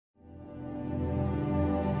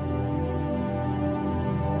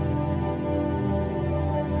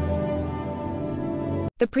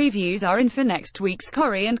The previews are in for next week's.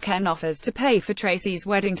 Corey and Ken offers to pay for Tracy's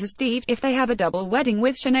wedding to Steve if they have a double wedding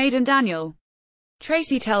with Sinead and Daniel.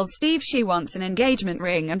 Tracy tells Steve she wants an engagement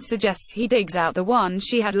ring and suggests he digs out the one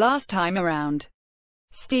she had last time around.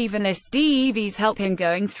 Steve enlists Dev's help in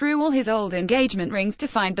going through all his old engagement rings to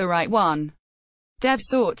find the right one. Dev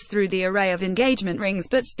sorts through the array of engagement rings,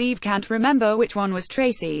 but Steve can't remember which one was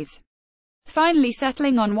Tracy's. Finally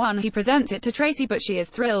settling on one, he presents it to Tracy, but she is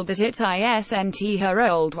thrilled that it isn't her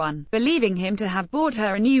old one, believing him to have bought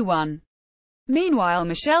her a new one. Meanwhile,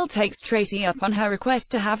 Michelle takes Tracy up on her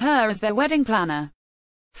request to have her as their wedding planner.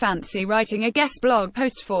 Fancy writing a guest blog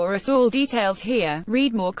post for us? All details here.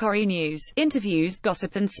 Read more Corey news, interviews,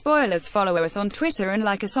 gossip and spoilers. Follow us on Twitter and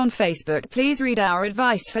like us on Facebook. Please read our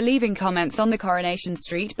advice for leaving comments on the Coronation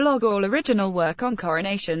Street blog. All original work on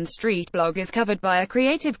Coronation Street blog is covered by a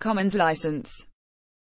Creative Commons license.